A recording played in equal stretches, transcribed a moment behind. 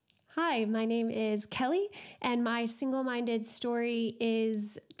Hi, my name is Kelly, and my single minded story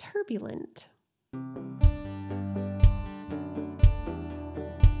is turbulent.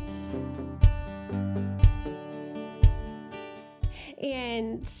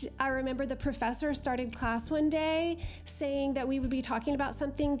 And I remember the professor started class one day saying that we would be talking about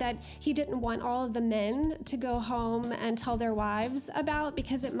something that he didn't want all of the men to go home and tell their wives about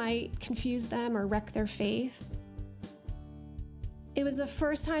because it might confuse them or wreck their faith. It was the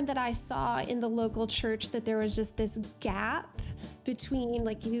first time that I saw in the local church that there was just this gap between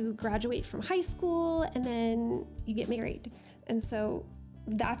like you graduate from high school and then you get married. And so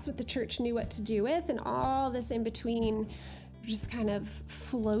that's what the church knew what to do with, and all this in between just kind of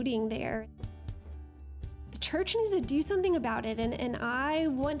floating there. The church needs to do something about it, and I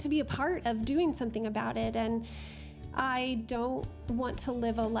want to be a part of doing something about it. And I don't want to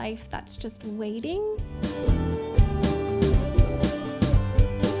live a life that's just waiting.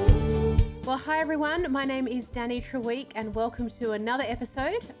 Well, hi everyone, my name is Danny Treweek and welcome to another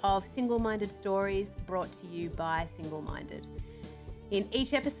episode of Single Minded Stories brought to you by Single Minded. In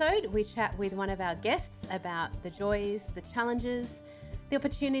each episode, we chat with one of our guests about the joys, the challenges, the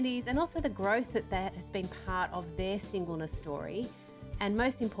opportunities, and also the growth that has been part of their singleness story, and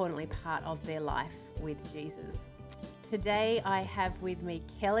most importantly, part of their life with Jesus. Today, I have with me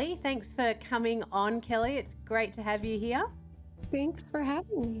Kelly. Thanks for coming on, Kelly. It's great to have you here. Thanks for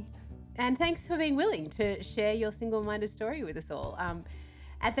having me. And thanks for being willing to share your single-minded story with us all.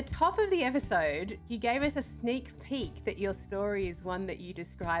 At the top of the episode, you gave us a sneak peek that your story is one that you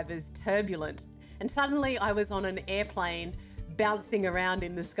describe as turbulent. And suddenly I was on an airplane bouncing around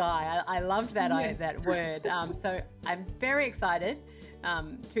in the sky. I loved that word. So I'm very excited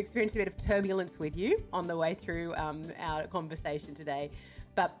to experience a bit of turbulence with you on the way through our conversation today.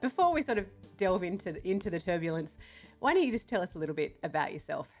 But before we sort of delve into the turbulence, why don't you just tell us a little bit about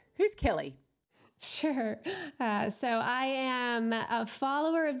yourself? Who's Kelly? Sure. So I am a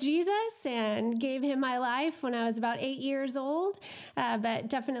follower of Jesus and gave him my life when I was about 8 years old. But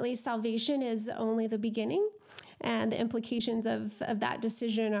definitely salvation is only the beginning. And the implications of that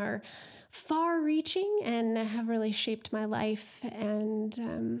decision are far reaching and have really shaped my life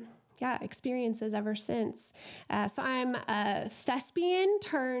and experiences ever since. So I'm a thespian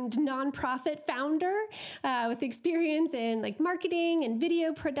turned nonprofit founder with experience in like marketing and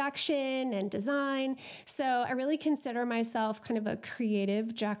video production and design. So I really consider myself kind of a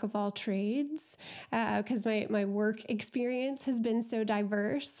creative jack of all trades because my work experience has been so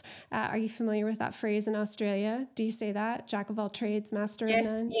diverse. Are you familiar with that phrase in Australia? Do you say that? Jack of all trades, master of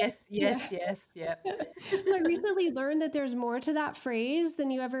none? Yes. Yep. So I recently learned that there's more to that phrase than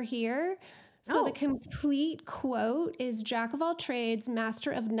you ever hear. So the complete quote is jack of all trades,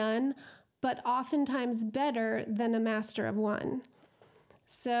 master of none, but oftentimes better than a master of one.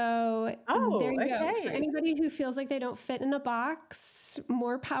 So there you go. For anybody who feels like they don't fit in a box,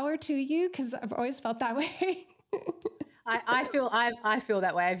 more power to you, because I've always felt that way. I feel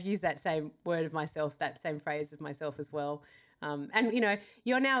that way. I've used that same word of myself, that same phrase of myself as well. And you know,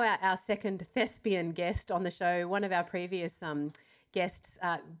 you're now our second thespian guest on the show. One of our previous guests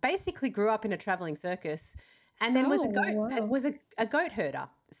basically grew up in a traveling circus and then was a goat herder.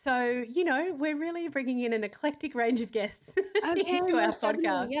 So, you know, we're really bringing in an eclectic range of guests into our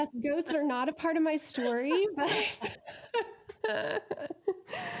podcast. Yes, goats are not a part of my story, but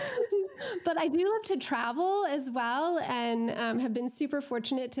I do love to travel as well and have been super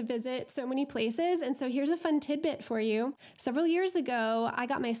fortunate to visit so many places. And so here's a fun tidbit for you. Several years ago, I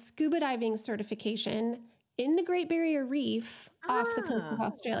got my scuba diving certification in the Great Barrier Reef off the coast of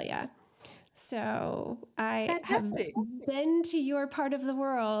Australia. So I have been to your part of the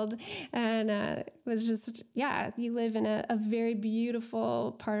world and it was just, you live in a very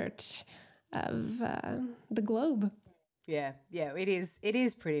beautiful part of the globe. Yeah, it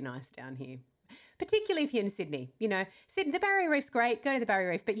is pretty nice down here, particularly if you're in Sydney. You know, Sydney, the Barrier Reef's great, go to the Barrier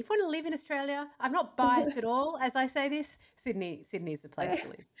Reef, but if you want to live in Australia, I'm not biased at all as I say this, Sydney's the place to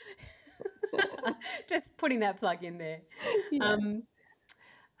live. Just putting that plug in there. Yeah.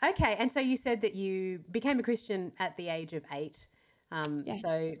 Okay, and so you said that you became a Christian at the age of 8. Yes.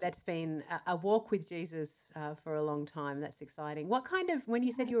 So that's been a walk with Jesus for a long time. That's exciting. What kind of, when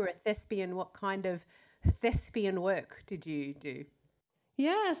you said you were a thespian, what kind of thespian work did you do?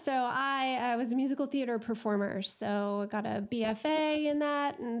 Yeah, so I was a musical theater performer, so I got a BFA in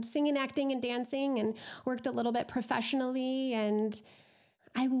that and singing, acting, and dancing, and worked a little bit professionally. And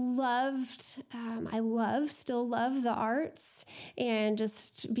still love the arts and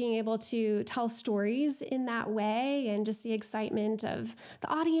just being able to tell stories in that way and just the excitement of the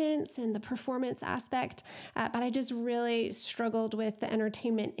audience and the performance aspect. But I just really struggled with the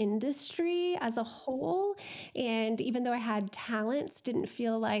entertainment industry as a whole. And even though I had talents, didn't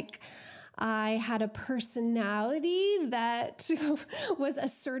feel like I had a personality that was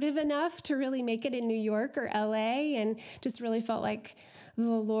assertive enough to really make it in New York or LA, and just really felt like the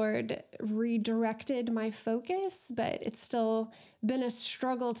Lord redirected my focus. But it's still been a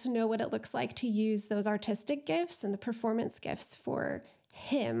struggle to know what it looks like to use those artistic gifts and the performance gifts for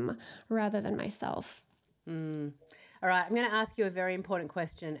Him rather than myself. Mm. All right, I'm going to ask you a very important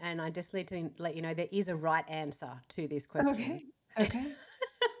question, and I just need to let you know there is a right answer to this question. Okay.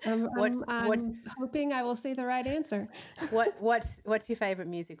 I'm hoping I will say the right answer. What's your favorite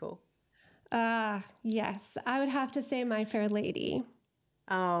musical? Yes, I would have to say My Fair Lady.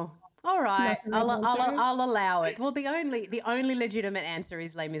 Oh, all right. I'll allow it. Well, the only legitimate answer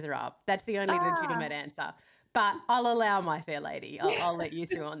is Les Miserables. That's the only legitimate answer. But I'll allow My Fair Lady. I'll let you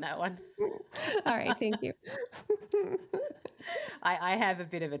through on that one. All right, thank you. I have a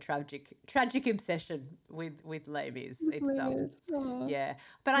bit of a tragic obsession with Les Mis. It's yeah,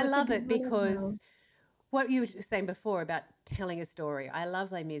 but I love it because what you were saying before about telling a story. I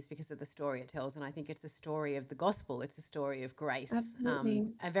love Les Mis because of the story it tells, and I think it's a story of the gospel. It's a story of grace.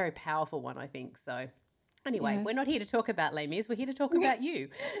 Absolutely. A very powerful one, I think. So anyway, We're not here to talk about Les Mis. We're here to talk about you.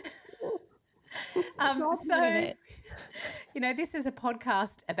 So, this is a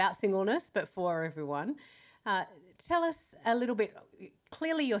podcast about singleness, but for everyone. Tell us a little bit.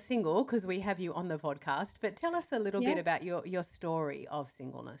 Clearly, you're single because we have you on the podcast, but tell us a little bit about your story of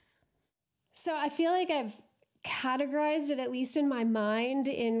singleness. So I feel like I've categorized it, at least in my mind,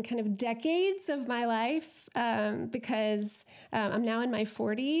 in kind of decades of my life, because I'm now in my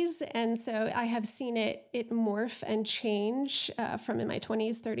 40s. And so I have seen it morph and change from in my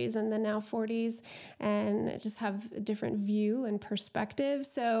 20s, 30s, and then now 40s, and just have a different view and perspective.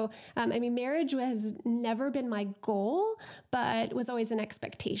 So, marriage has never been my goal, but was always an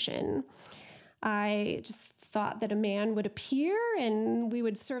expectation. I just thought that a man would appear and we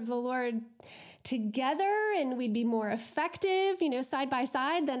would serve the Lord together, and we'd be more effective, side by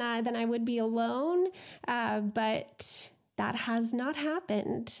side than I would be alone. But that has not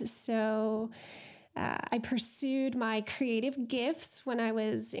happened. So I pursued my creative gifts when I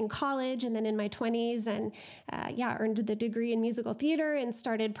was in college and then in my 20s, and earned the degree in musical theater and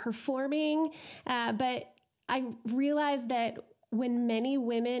started performing. But I realized that when many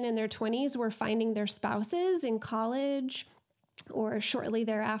women in their 20s were finding their spouses in college or shortly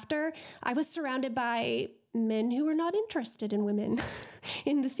thereafter, I was surrounded by men who were not interested in women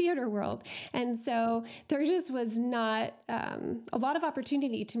in the theater world. And so there just was not a lot of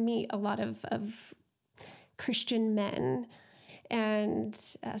opportunity to meet a lot of Christian men. And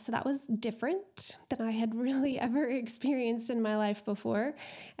so that was different than I had really ever experienced in my life before.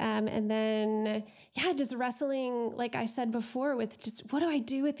 And then, just wrestling, like I said before, with just what do I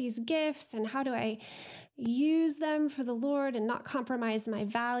do with these gifts and how do I use them for the Lord and not compromise my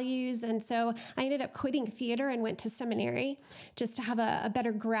values. And so I ended up quitting theater and went to seminary just to have a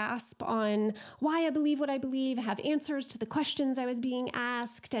better grasp on why I believe what I believe, have answers to the questions I was being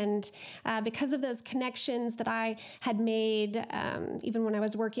asked. And because of those connections that I had made, even when I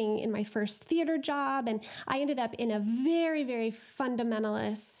was working in my first theater job, and I ended up in a very, very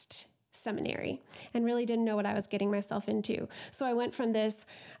fundamentalist seminary and really didn't know what I was getting myself into. So I went from this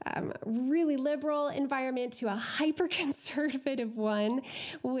really liberal environment to a hyper-conservative one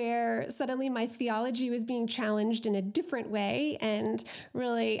where suddenly my theology was being challenged in a different way, and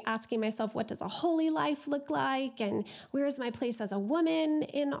really asking myself, what does a holy life look like? And where is my place as a woman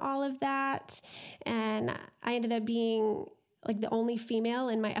in all of that? And I ended up being like the only female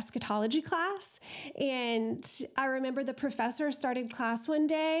in my eschatology class. And I remember the professor started class one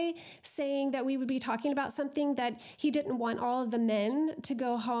day saying that we would be talking about something that he didn't want all of the men to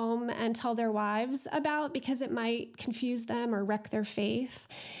go home and tell their wives about because it might confuse them or wreck their faith.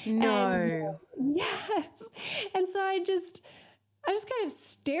 No. Yes. And so I just kind of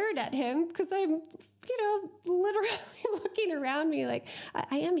stared at him because I'm, literally looking around me like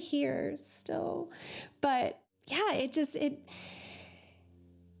I am here still. But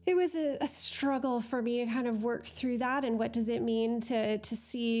it was a struggle for me to kind of work through that. And what does it mean to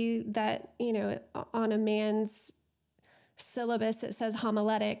see that, on a man's syllabus, it says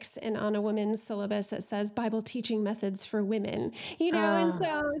homiletics, and on a women's syllabus, it says Bible teaching methods for women, and Oh,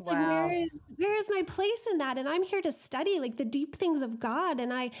 so it's like, wow. where is my place in that? And I'm here to study like the deep things of God.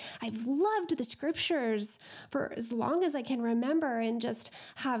 And I've loved the scriptures for as long as I can remember and just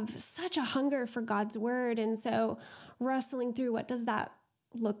have such a hunger for God's word. And so wrestling through what does that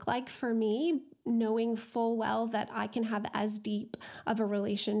look like for me, knowing full well that I can have as deep of a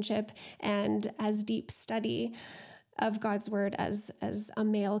relationship and as deep study of God's word as a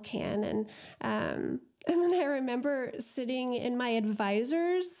male can. And then I remember sitting in my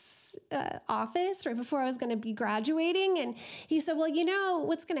advisor's office right before I was going to be graduating. And he said, well,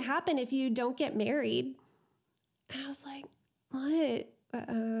 what's going to happen if you don't get married? And I was like, what? I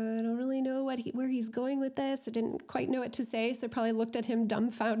don't really know where he's going with this. I didn't quite know what to say. So I probably looked at him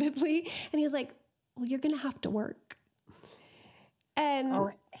dumbfoundedly. And he was like, well, you're going to have to work. And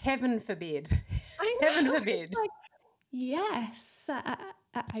Oh, heaven forbid. I know, Heaven forbid. like, yes,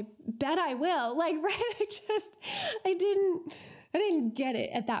 I bet I will. Like, right? I didn't get it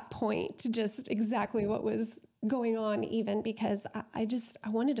at that point, just exactly what was going on, even because I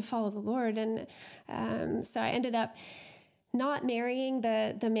wanted to follow the Lord. And so I ended up not marrying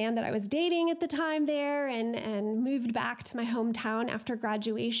the man that I was dating at the time there, and moved back to my hometown after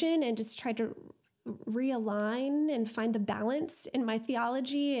graduation and just tried to realign and find the balance in my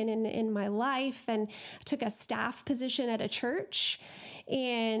theology and in my life, and took a staff position at a church.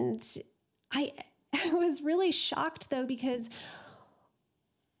 And I was really shocked, though, because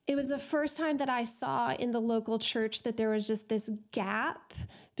it was the first time that I saw in the local church that there was just this gap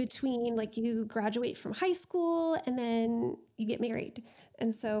between, like, you graduate from high school and then you get married.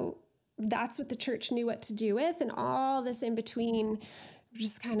 And so that's what the church knew what to do with, and all this in between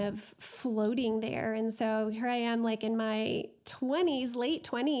just kind of floating there. And so here I am, like in my 20s, late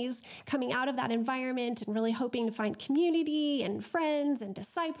 20s, coming out of that environment and really hoping to find community and friends and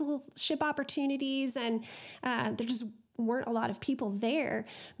discipleship opportunities. And there just weren't a lot of people there,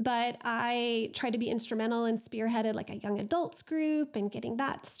 but I tried to be instrumental and spearheaded like a young adults group and getting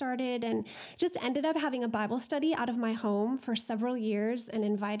that started, and just ended up having a Bible study out of my home for several years and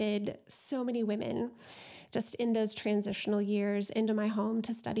invited so many women just in those transitional years into my home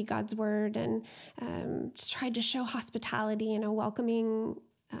to study God's word, and just tried to show hospitality and a welcoming,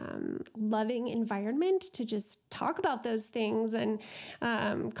 loving environment to just talk about those things and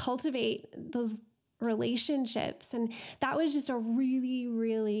cultivate those relationships. And that was just a really,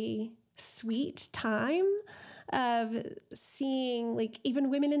 really sweet time of seeing, like, even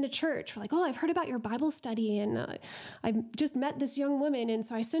women in the church were like, oh, I've heard about your Bible study, and I just met this young woman, and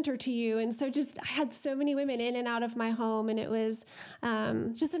so I sent her to you. And so just I had so many women in and out of my home, and it was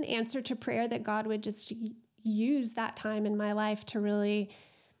just an answer to prayer that God would just use that time in my life to really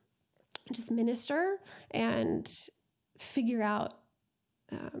just minister and figure out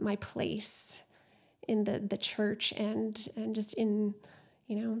my place in the church and just in,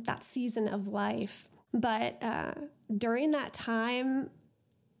 that season of life. But during that time,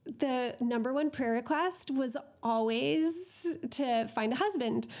 the number one prayer request was always to find a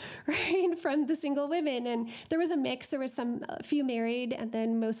husband, right, from the single women. And there was a mix. There was a few married and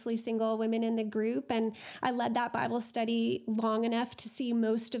then mostly single women in the group. And I led that Bible study long enough to see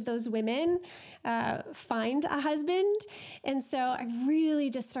most of those women find a husband. And so I really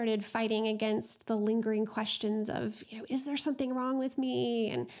just started fighting against the lingering questions of, is there something wrong with me?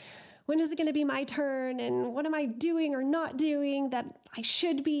 And when is it going to be my turn? And what am I doing or not doing that I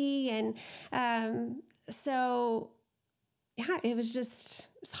should be? And so, yeah,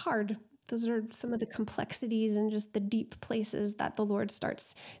 it's hard. Those are some of the complexities and just the deep places that the Lord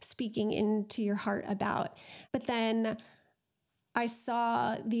starts speaking into your heart about. But then I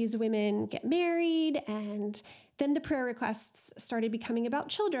saw these women get married, and then the prayer requests started becoming about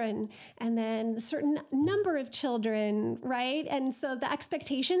children, and then a certain number of children, right? And so the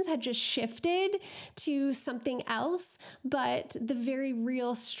expectations had just shifted to something else, but the very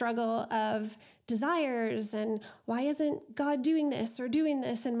real struggle of desires and why isn't God doing this or doing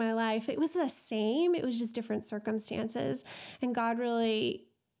this in my life? It was the same. It was just different circumstances. And God really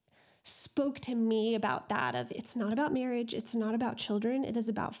spoke to me about that of, it's not about marriage. It's not about children. It is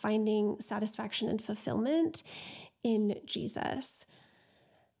about finding satisfaction and fulfillment in Jesus.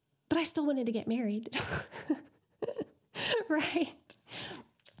 But I still wanted to get married. Right.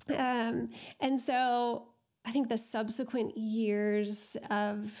 And so I think the subsequent years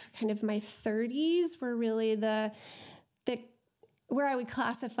of kind of my 30s were really the where I would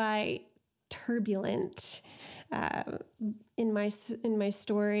classify turbulent uh, in my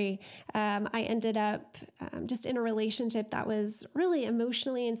story. I ended up just in a relationship that was really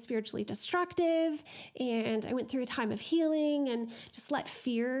emotionally and spiritually destructive, and I went through a time of healing and just let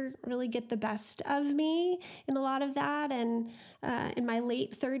fear really get the best of me in a lot of that. And in my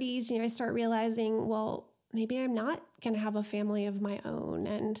late 30s, I start realizing, well, maybe I'm not going to have a family of my own.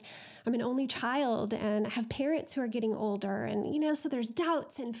 And I'm an only child and I have parents who are getting older. And, so there's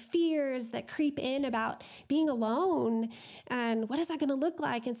doubts and fears that creep in about being alone and what is that going to look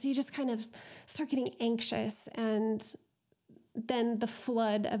like? And so you just kind of start getting anxious, and then the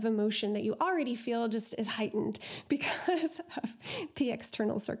flood of emotion that you already feel just is heightened because of the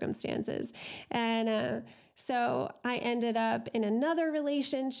external circumstances. And so I ended up in another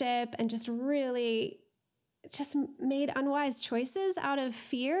relationship and just made unwise choices out of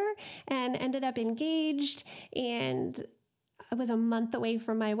fear and ended up engaged. And I was a month away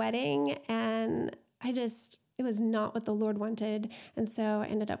from my wedding, and it was not what the Lord wanted. And so I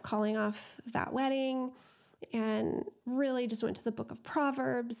ended up calling off that wedding and really just went to the book of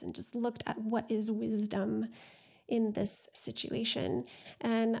Proverbs and just looked at what is wisdom in this situation.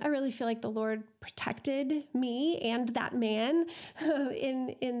 And I really feel like the Lord protected me and that man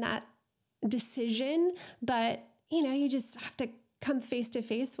in that decision. But, you just have to come face to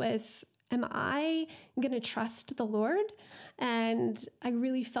face with, am I going to trust the Lord? And I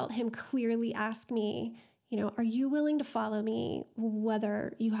really felt him clearly ask me, are you willing to follow me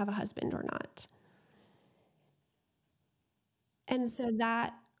whether you have a husband or not? And so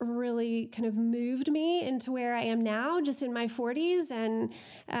that really kind of moved me into where I am now, just in my 40s, and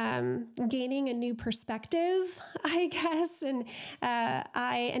gaining a new perspective, I guess. And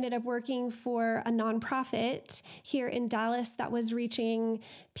I ended up working for a nonprofit here in Dallas that was reaching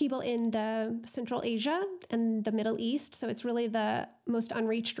people in the Central Asia and the Middle East. So it's really the most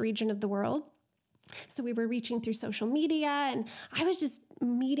unreached region of the world. So we were reaching through social media, and I was just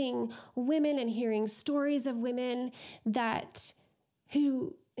meeting women and hearing stories of women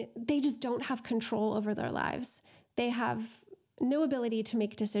who they just don't have control over their lives. They have no ability to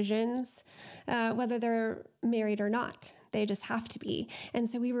make decisions, whether they're married or not. They just have to be. And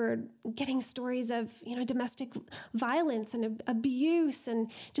so we were getting stories of, domestic violence and abuse,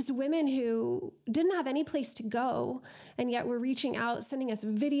 and just women who didn't have any place to go, and yet were reaching out, sending us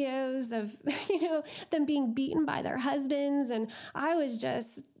videos of, them being beaten by their husbands. And I was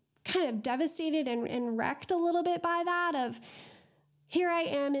just kind of devastated and wrecked a little bit by that, of here I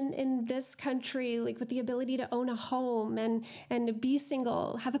am in this country, like with the ability to own a home and be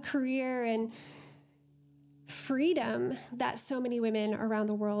single, have a career, and freedom that so many women around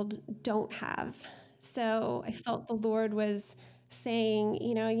the world don't have. So I felt the Lord was saying,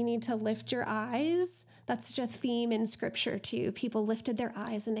 you need to lift your eyes. That's such a theme in scripture too. People lifted their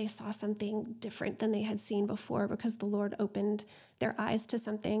eyes and they saw something different than they had seen before because the Lord opened their eyes to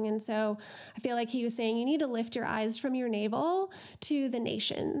something. And so I feel like he was saying, you need to lift your eyes from your navel to the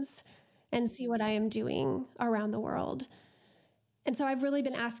nations and see what I am doing around the world. And so I've really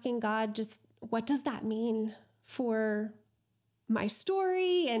been asking God, just what does that mean for my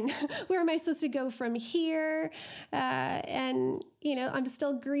story, and where am I supposed to go from here? And, I'm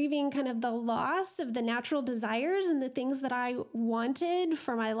still grieving kind of the loss of the natural desires and the things that I wanted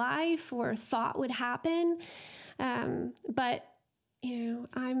for my life or thought would happen. But,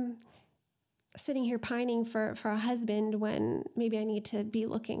 I'm sitting here pining for a husband when maybe I need to be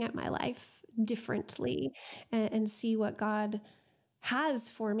looking at my life differently and see what God has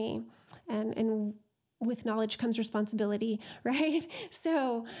for me. And with knowledge comes responsibility, right?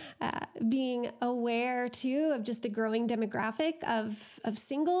 So being aware too of just the growing demographic of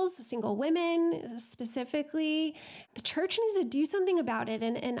single women specifically. The church needs to do something about it.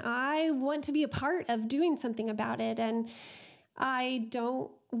 And I want to be a part of doing something about it. And I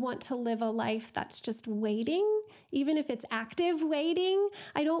don't want to live a life that's just waiting, even if it's active waiting.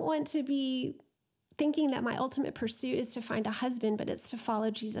 I don't want to be thinking that my ultimate pursuit is to find a husband, but it's to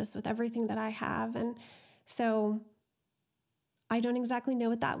follow Jesus with everything that I have. And so I don't exactly know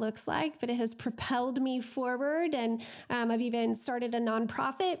what that looks like, but it has propelled me forward. And I've even started a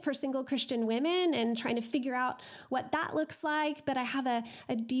nonprofit for single Christian women and trying to figure out what that looks like. But I have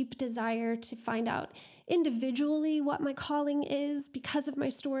a deep desire to find out individually what my calling is because of my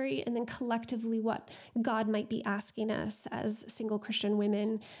story, and then collectively what God might be asking us as single Christian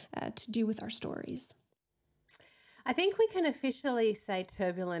women to do with our stories. I think we can officially say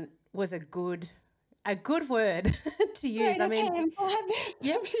turbulent was a good word to use. Right, I mean, okay, I'm glad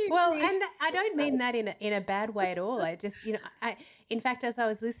yeah. Well, and I don't mean that in a bad way at all. I just, in fact, as I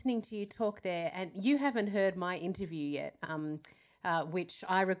was listening to you talk there, and you haven't heard my interview yet, which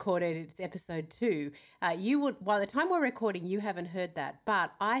I recorded. It's episode 2. By the time we're recording, you haven't heard that,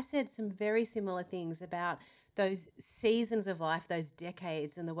 but I said some very similar things about those seasons of life, those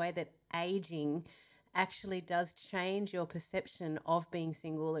decades, and the way that aging actually does change your perception of being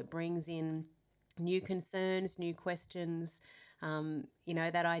single. It brings in new concerns, new questions,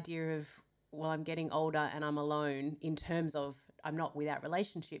 that idea of, well, I'm getting older and I'm alone, in terms of I'm not without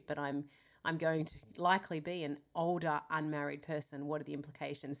relationship, but I'm going to likely be an older unmarried person. What are the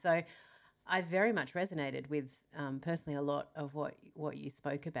implications? So I very much resonated with personally a lot of what you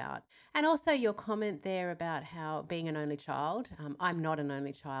spoke about. And also your comment there about how being an only child, I'm not an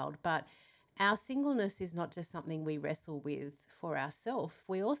only child, but our singleness is not just something we wrestle with for ourselves.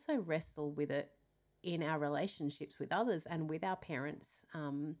 We also wrestle with it in our relationships with others and with our parents.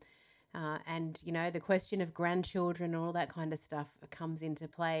 And the question of grandchildren and all that kind of stuff comes into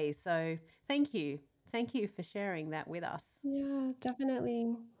play. So thank you. Thank you for sharing that with us. Yeah,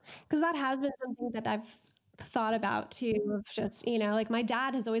 definitely. Because that has been something that I've thought about too, of just, like my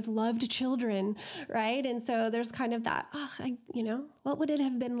dad has always loved children, right? And so there's kind of that, what would it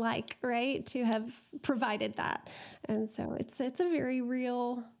have been like, right, to have provided that? And so it's a very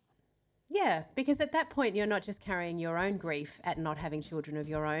real. Yeah, because at that point, you're not just carrying your own grief at not having children of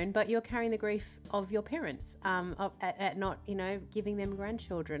your own, but you're carrying the grief of your parents at not, giving them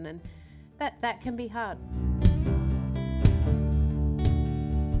grandchildren. And that can be hard.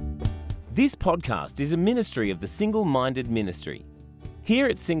 This podcast is a ministry of the Single Minded Ministry. Here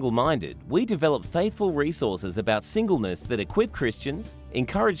at Single Minded, we develop faithful resources about singleness that equip Christians,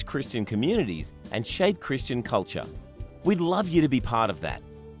 encourage Christian communities, and shape Christian culture. We'd love you to be part of that.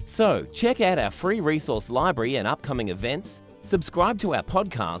 So, check out our free resource library and upcoming events, subscribe to our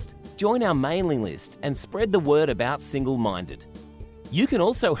podcast, join our mailing list, and spread the word about Single Minded. You can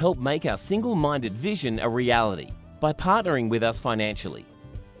also help make our Single Minded vision a reality by partnering with us financially.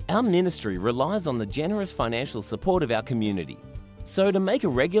 Our ministry relies on the generous financial support of our community. So to make a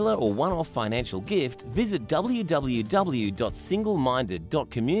regular or one-off financial gift, visit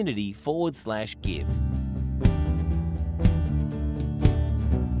www.singleminded.community/give.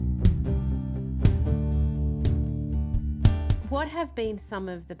 What have been some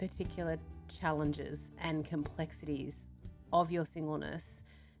of the particular challenges and complexities of your singleness,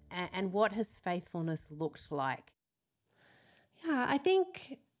 and what has faithfulness looked like? Yeah, I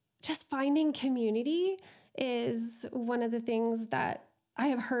think just finding community is one of the things that I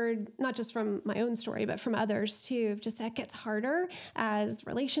have heard, not just from my own story, but from others too, just that gets harder as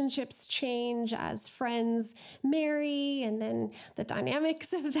relationships change, as friends marry, and then the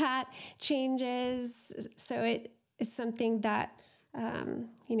dynamics of that changes. So it is something that,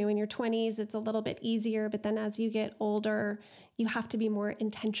 in your 20s, it's a little bit easier, but then as you get older, you have to be more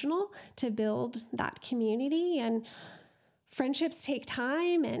intentional to build that community. And friendships take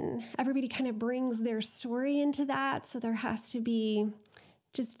time, and everybody kind of brings their story into that. So there has to be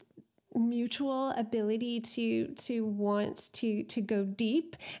just mutual ability to want to go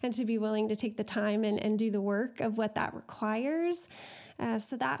deep and to be willing to take the time and do the work of what that requires.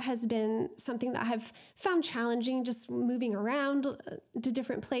 So that has been something that I've found challenging, just moving around to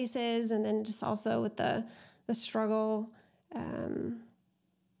different places, and then just also with the struggle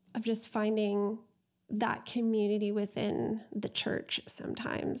of just finding that community within the church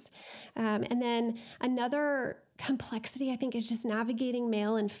sometimes. And then another complexity, I think, is just navigating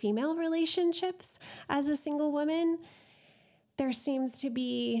male and female relationships as a single woman. There seems to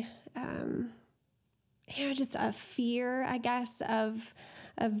be, just a fear, I guess, of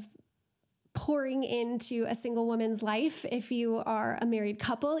pouring into a single woman's life if you are a married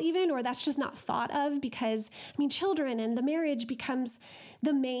couple even, or that's just not thought of because, children and the marriage becomes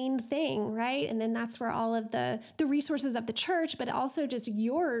the main thing, right? And then that's where all of the resources of the church, but also just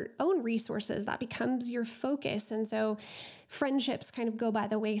your own resources, that becomes your focus. And so friendships kind of go by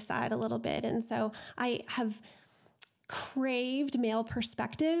the wayside a little bit. And so I have craved male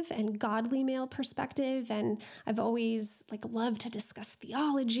perspective and godly male perspective. And I've always loved to discuss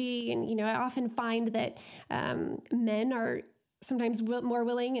theology. And, I often find that men are sometimes more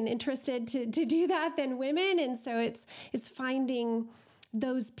willing and interested to do that than women. And so it's finding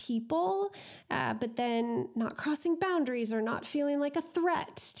those people, but then not crossing boundaries or not feeling like a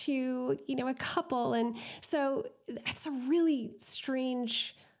threat to, a couple. And so it's a really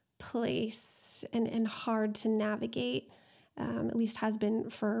strange place and hard to navigate, at least has been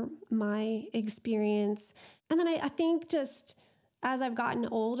for my experience. And then I think just as I've gotten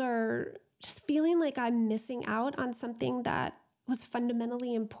older, just feeling like I'm missing out on something that was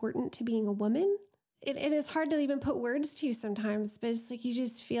fundamentally important to being a woman. it is hard to even put words to sometimes, but it's like you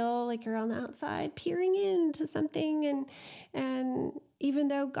just feel like you're on the outside peering into something, and even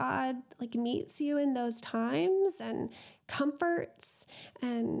though God like meets you in those times and comforts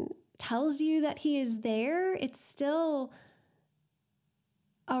and tells you that he is there, it's still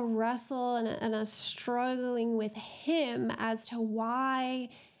a wrestle and a struggling with him as to why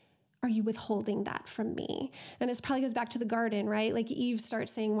are you withholding that from me? And it probably goes back to the garden, right? Like Eve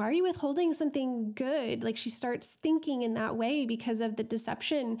starts saying, why are you withholding something good? Like she starts thinking in that way because of the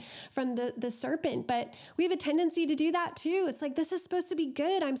deception from the serpent. But we have a tendency to do that too. It's like, this is supposed to be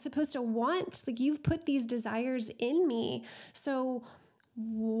good. I'm supposed to want, like you've put these desires in me. So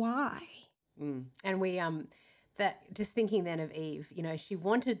why? And we, that just thinking then of Eve, you know, she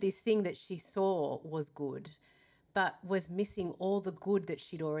wanted this thing that she saw was good, but was missing all the good that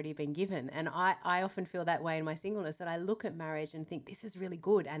she'd already been given. And I often feel that way in my singleness, that I look at marriage and think this is really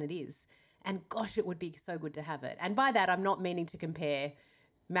good, and it is. And gosh, it would be so good to have it. And by that, I'm not meaning to compare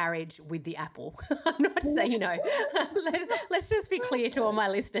marriage with the apple. I'm not saying, you know, let's just be clear to all my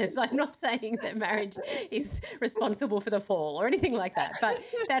listeners. I'm not saying that marriage is responsible for the fall or anything like that. But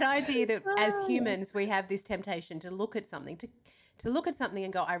that idea that as humans, we have this temptation to look at something, to look at something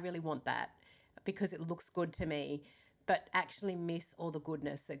and go, I really want that because it looks good to me, but actually miss all the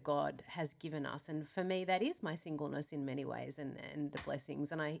goodness that God has given us. And for me, that is my singleness in many ways and the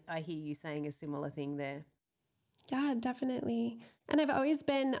blessings. And I hear you saying a similar thing there. Yeah, definitely. And I've always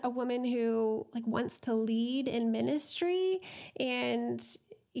been a woman who like wants to lead in ministry, and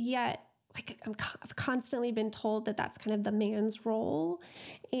yet like I've constantly been told that that's kind of the man's role.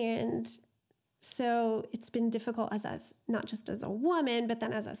 And so it's been difficult as not just as a woman, but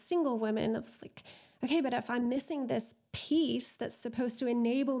then as a single woman of like, okay, but if I'm missing this piece that's supposed to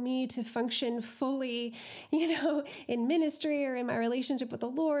enable me to function fully, you know, in ministry or in my relationship with the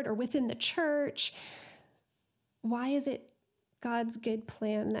Lord or within the church, why is it God's good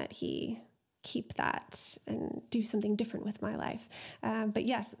plan that he keep that and do something different with my life? But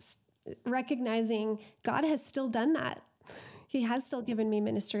yes, recognizing God has still done that. He has still given me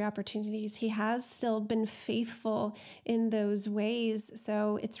ministry opportunities. He has still been faithful in those ways.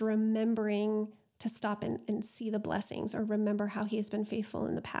 So it's remembering to stop and see the blessings, or remember how he has been faithful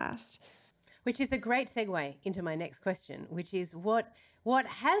in the past. Which is a great segue into my next question, which is what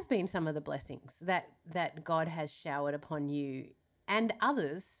has been some of the blessings that God has showered upon you and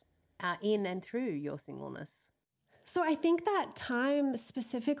others in and through your singleness? So I think that time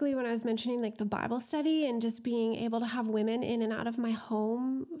specifically when I was mentioning like the Bible study and just being able to have women in and out of my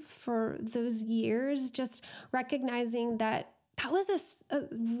home for those years, just recognizing that was a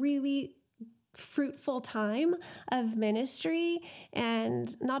really fruitful time of ministry.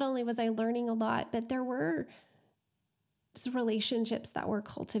 And not only was I learning a lot, but there were relationships that were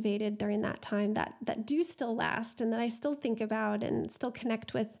cultivated during that time that do still last and that I still think about and still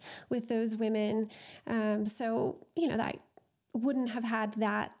connect with those women. So, you know, that I wouldn't have had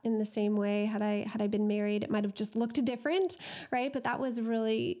that in the same way had I been married. It might have just looked different, right? But that was a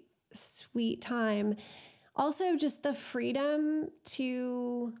really sweet time. Also, just the freedom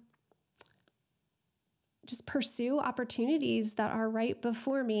to just pursue opportunities that are right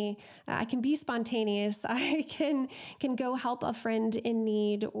before me. I can be spontaneous. I can go help a friend in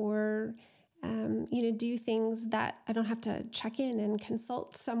need, or do things that I don't have to check in and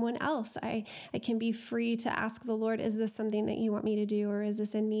consult someone else. I can be free to ask the Lord, is this something that you want me to do? Or is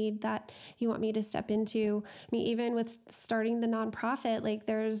this a need that you want me to step into? I mean, even with starting the nonprofit, like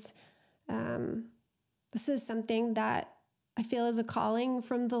this is something that I feel is a calling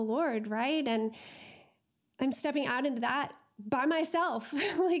from the Lord, right? And I'm stepping out into that by myself.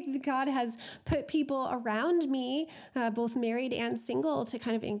 Like God has put people around me, both married and single, to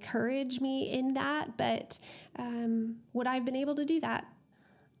kind of encourage me in that. But would I have been able to do that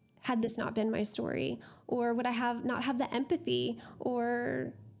had this not been my story? Or would I not have the empathy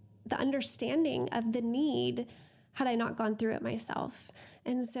or the understanding of the need had I not gone through it myself?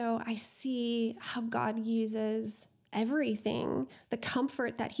 And so I see how God uses everything. The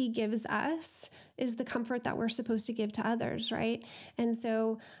comfort that he gives us is the comfort that we're supposed to give to others, right? And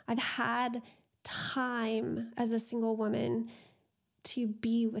so I've had time as a single woman to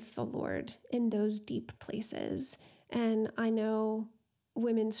be with the Lord in those deep places. And I know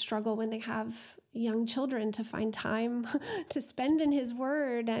women struggle when they have young children to find time to spend in his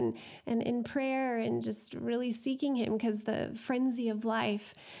word and in prayer and just really seeking him, because the frenzy of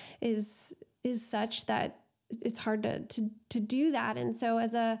life is such that it's hard to do that. And so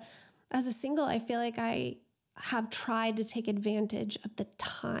as a single, I feel like I have tried to take advantage of the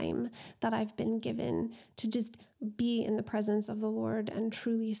time that I've been given to just be in the presence of the Lord and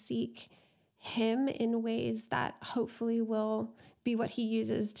truly seek him in ways that hopefully will be what he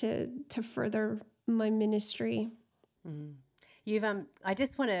uses to further my ministry. Mm. I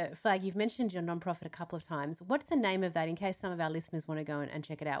just want to flag, you've mentioned your nonprofit a couple of times. What's the name of that in case some of our listeners want to go and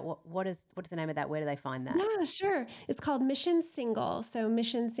check it out? What's the name of that? Where do they find that? Yeah, sure. It's called Mission Single. So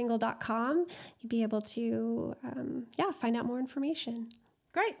missionsingle.com. You'll be able to, find out more information.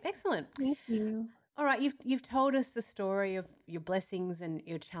 Great. Excellent. Thank you. All right, you've told us the story of your blessings and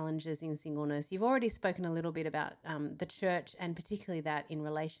your challenges in singleness. You've already spoken a little bit about the church, and particularly that in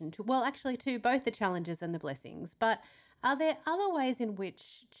relation to, well, actually to both the challenges and the blessings. But are there other ways in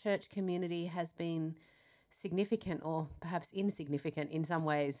which church community has been significant or perhaps insignificant in some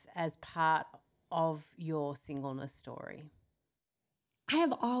ways as part of your singleness story? I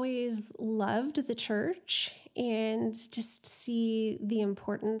have always loved the church and just see the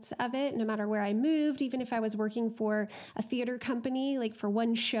importance of it no matter where I moved, even if I was working for a theater company, like for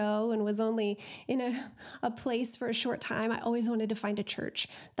one show and was only in a place for a short time. I always wanted to find a church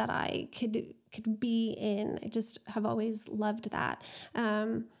that I could be in. I just have always loved that.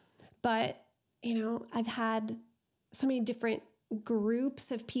 But, I've had so many different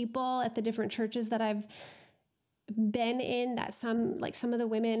groups of people at the different churches that I've been in, that some of the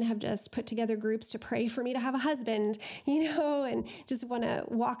women have just put together groups to pray for me to have a husband, and just want to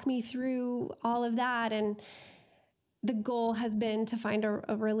walk me through all of that. And the goal has been to find a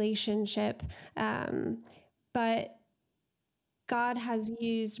relationship. But God has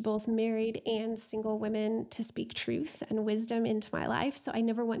used both married and single women to speak truth and wisdom into my life. So I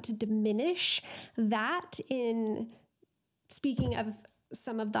never want to diminish that in speaking of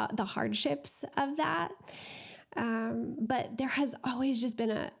some of the hardships of that. But there has always just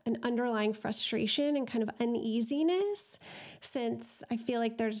been an underlying frustration and kind of uneasiness, since I feel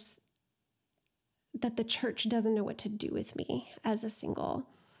like that the church doesn't know what to do with me as a single.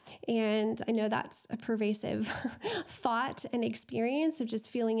 And I know that's a pervasive thought and experience of just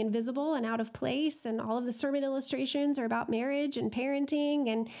feeling invisible and out of place. And all of the sermon illustrations are about marriage and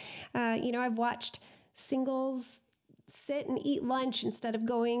parenting. And, I've watched singles sit and eat lunch instead of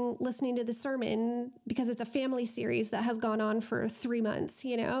listening to the sermon because it's a family series that has gone on for 3 months,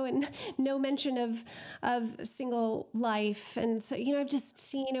 and no mention of single life. And so, I've just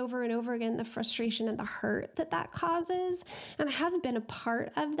seen over and over again the frustration and the hurt that causes. And I have been a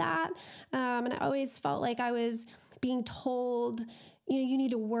part of that. And I always felt like I was being told, you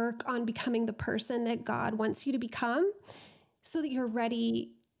need to work on becoming the person that God wants you to become so that you're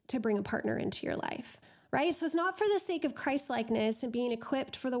ready to bring a partner into your life. Right? So it's not for the sake of Christ-likeness and being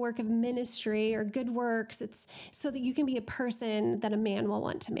equipped for the work of ministry or good works. It's so that you can be a person that a man will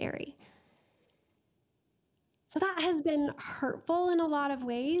want to marry. So that has been hurtful in a lot of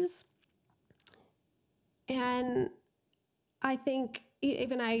ways. And I think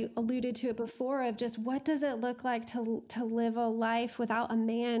even I alluded to it before of just what does it look like to live a life without a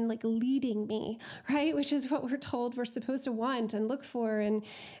man like leading me, right? Which is what we're told we're supposed to want and look for and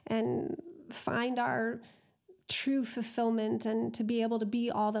find our true fulfillment and to be able to be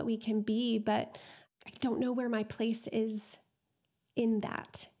all that we can be. But I don't know where my place is in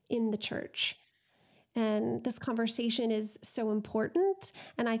the church. And this conversation is so important.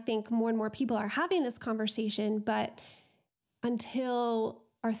 And I think more and more people are having this conversation, but until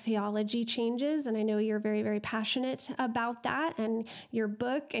our theology changes, and I know you're very, very passionate about that, and your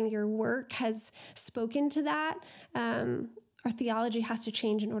book and your work has spoken to that, our theology has to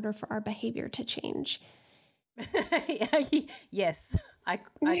change in order for our behavior to change. Yes, I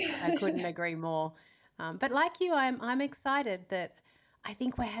couldn't agree more. But like you, I'm excited that I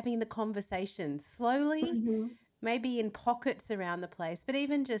think we're having the conversation slowly, maybe in pockets around the place, but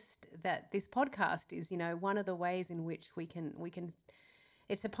even just that this podcast is, one of the ways in which we can.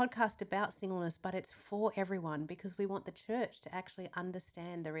 It's a podcast about singleness, but it's for everyone because we want the church to actually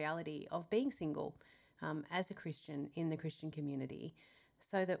understand the reality of being single. As a Christian in the Christian community,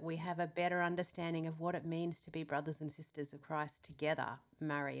 so that we have a better understanding of what it means to be brothers and sisters of Christ together,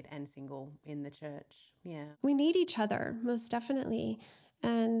 married and single in the church. Yeah. We need each other, most definitely.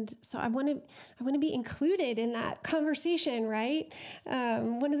 And so I want to be included in that conversation, right?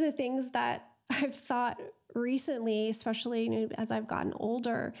 One of the things that I've thought recently, especially as I've gotten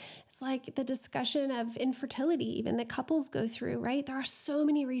older, it's like the discussion of infertility, even that couples go through, right? There are so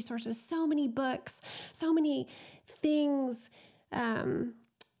many resources, so many books, so many things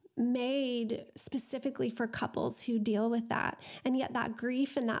made specifically for couples who deal with that. And yet that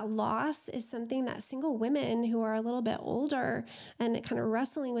grief and that loss is something that single women who are a little bit older and kind of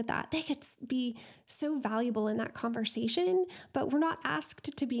wrestling with that, they could be so valuable in that conversation, but we're not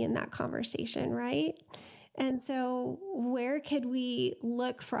asked to be in that conversation, right? And so, where could we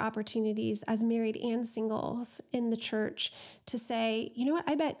look for opportunities as married and singles in the church to say, you know what,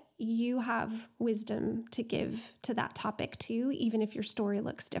 I bet you have wisdom to give to that topic too, even if your story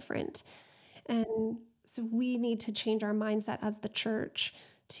looks different. And so, we need to change our mindset as the church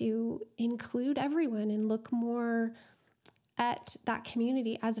to include everyone and look more at that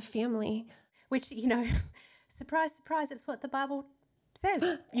community as a family. Which, surprise, surprise, it's what the Bible says,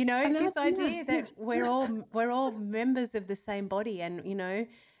 this idea that we're all members of the same body, and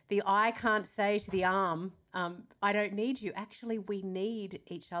the eye can't say to the arm, I don't need you. Actually, we need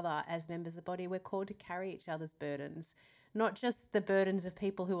each other as members of the body. We're called to carry each other's burdens, not just the burdens of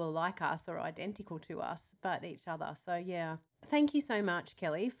people who are like us or identical to us, but each other. So yeah, thank you so much,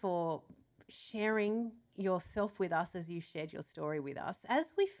 Kelly, for sharing yourself with us as you shared your story with us.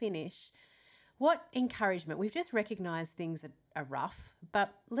 As we finish, what encouragement? We've just recognized things are rough,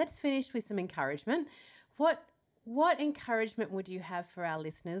 but let's finish with some encouragement. What encouragement would you have for our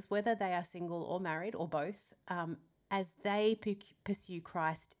listeners, whether they are single or married or both, as they pursue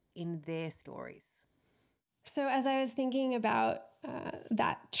Christ in their stories? So as I was thinking about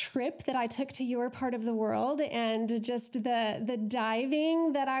that trip that I took to your part of the world and just the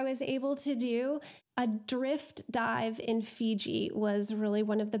diving that I was able to do, a drift dive in Fiji was really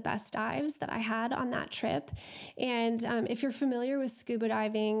one of the best dives that I had on that trip. And if you're familiar with scuba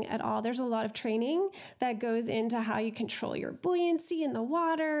diving at all, there's a lot of training that goes into how you control your buoyancy in the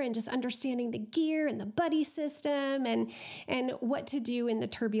water and just understanding the gear and the buddy system and what to do in the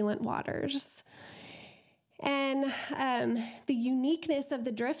turbulent waters. And the uniqueness of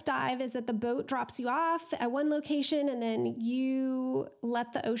the drift dive is that the boat drops you off at one location and then you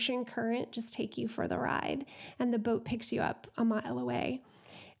let the ocean current just take you for the ride. And the boat picks you up a mile away.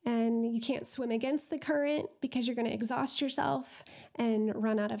 And you can't swim against the current because you're going to exhaust yourself and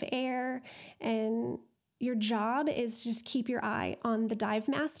run out of air. And your job is just keep your eye on the dive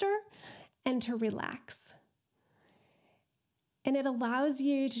master and to relax. And it allows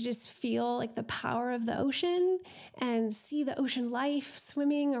you to just feel like the power of the ocean and see the ocean life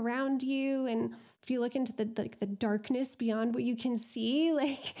swimming around you. And if you look into the darkness beyond what you can see,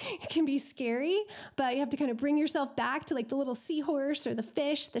 it can be scary, but you have to kind of bring yourself back to the little seahorse or the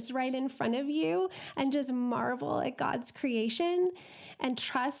fish that's right in front of you and just marvel at God's creation and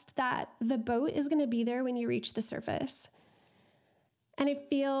trust that the boat is going to be there when you reach the surface. And I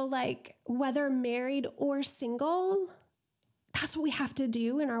feel like whether married or single, that's what we have to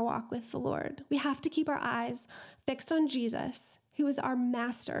do in our walk with the Lord. We have to keep our eyes fixed on Jesus, who is our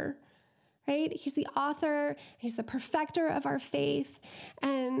master, right? He's the author, he's the perfecter of our faith.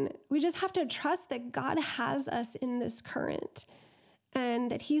 And we just have to trust that God has us in this current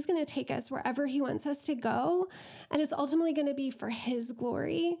and that he's going to take us wherever he wants us to go. And it's ultimately going to be for his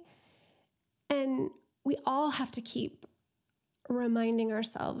glory. And we all have to keep reminding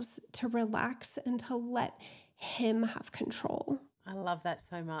ourselves to relax and to let him have control. I love that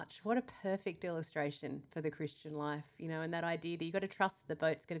so much. What a perfect illustration for the Christian life, and that idea that you've got to trust the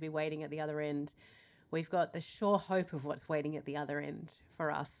boat's going to be waiting at the other end. We've got the sure hope of what's waiting at the other end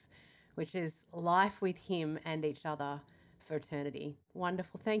for us, which is life with him and each other for eternity.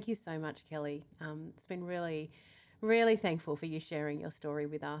 Wonderful. Thank you so much, Kelly. It's been really, really thankful for you sharing your story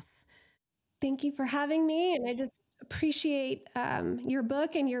with us. Thank you for having me. And I just appreciate your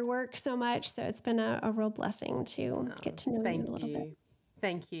book and your work so much. So it's been a real blessing to get to know you a little bit.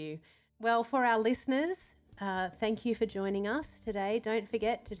 Thank you. Well, for our listeners, thank you for joining us today. Don't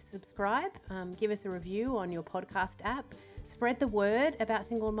forget to subscribe, give us a review on your podcast app. Spread the word about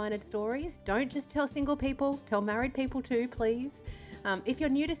single-minded stories. Don't just tell single people, tell married people too, please. If you're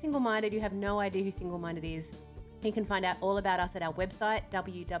new to Single-Minded, you have no idea who Single-Minded is, you can find out all about us at our website,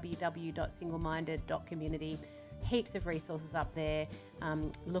 www.singleminded.community. Heaps of resources up there.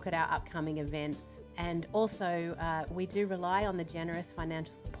 Look at our upcoming events. And also, we do rely on the generous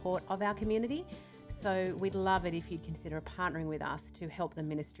financial support of our community. So we'd love it if you'd consider partnering with us to help the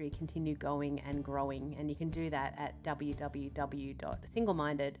ministry continue going and growing. And you can do that at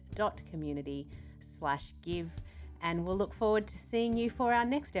www.singleminded.community/give. And we'll look forward to seeing you for our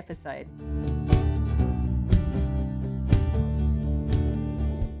next episode.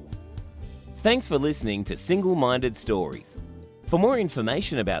 Thanks for listening to Single-Minded Stories. For more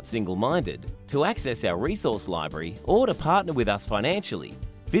information about Single-Minded, to access our resource library, or to partner with us financially,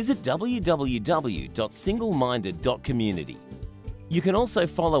 visit www.singleminded.community. You can also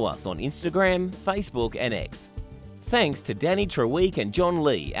follow us on Instagram, Facebook, and X. Thanks to Danny Treweek and John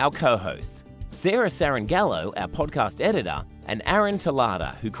Lee, our co-hosts, Sarah Sarangallo, our podcast editor, and Aaron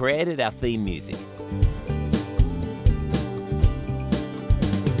Talada, who created our theme music.